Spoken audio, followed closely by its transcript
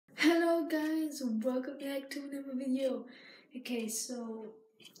guys, welcome back to another video. Okay, so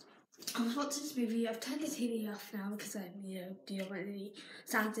I was watching this movie. I've turned the TV off now because I, do not want any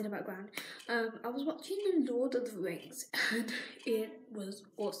sounds in the background. I was watching The Lord of the Rings and it was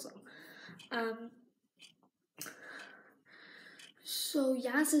awesome. So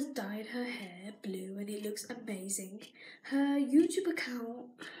Yaz has dyed her hair blue and it looks amazing. Her YouTube account,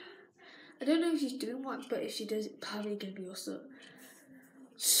 I don't know if she's doing one, but if she does, it's probably gonna be awesome.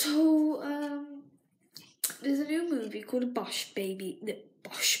 So there's a new movie called Boss Baby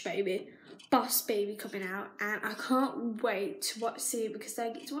coming out, and I can't wait to watch it because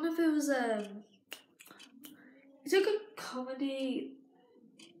it's one of those it's like a comedy.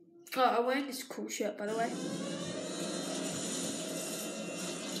 Oh, I'm wearing this cool shirt, by the way.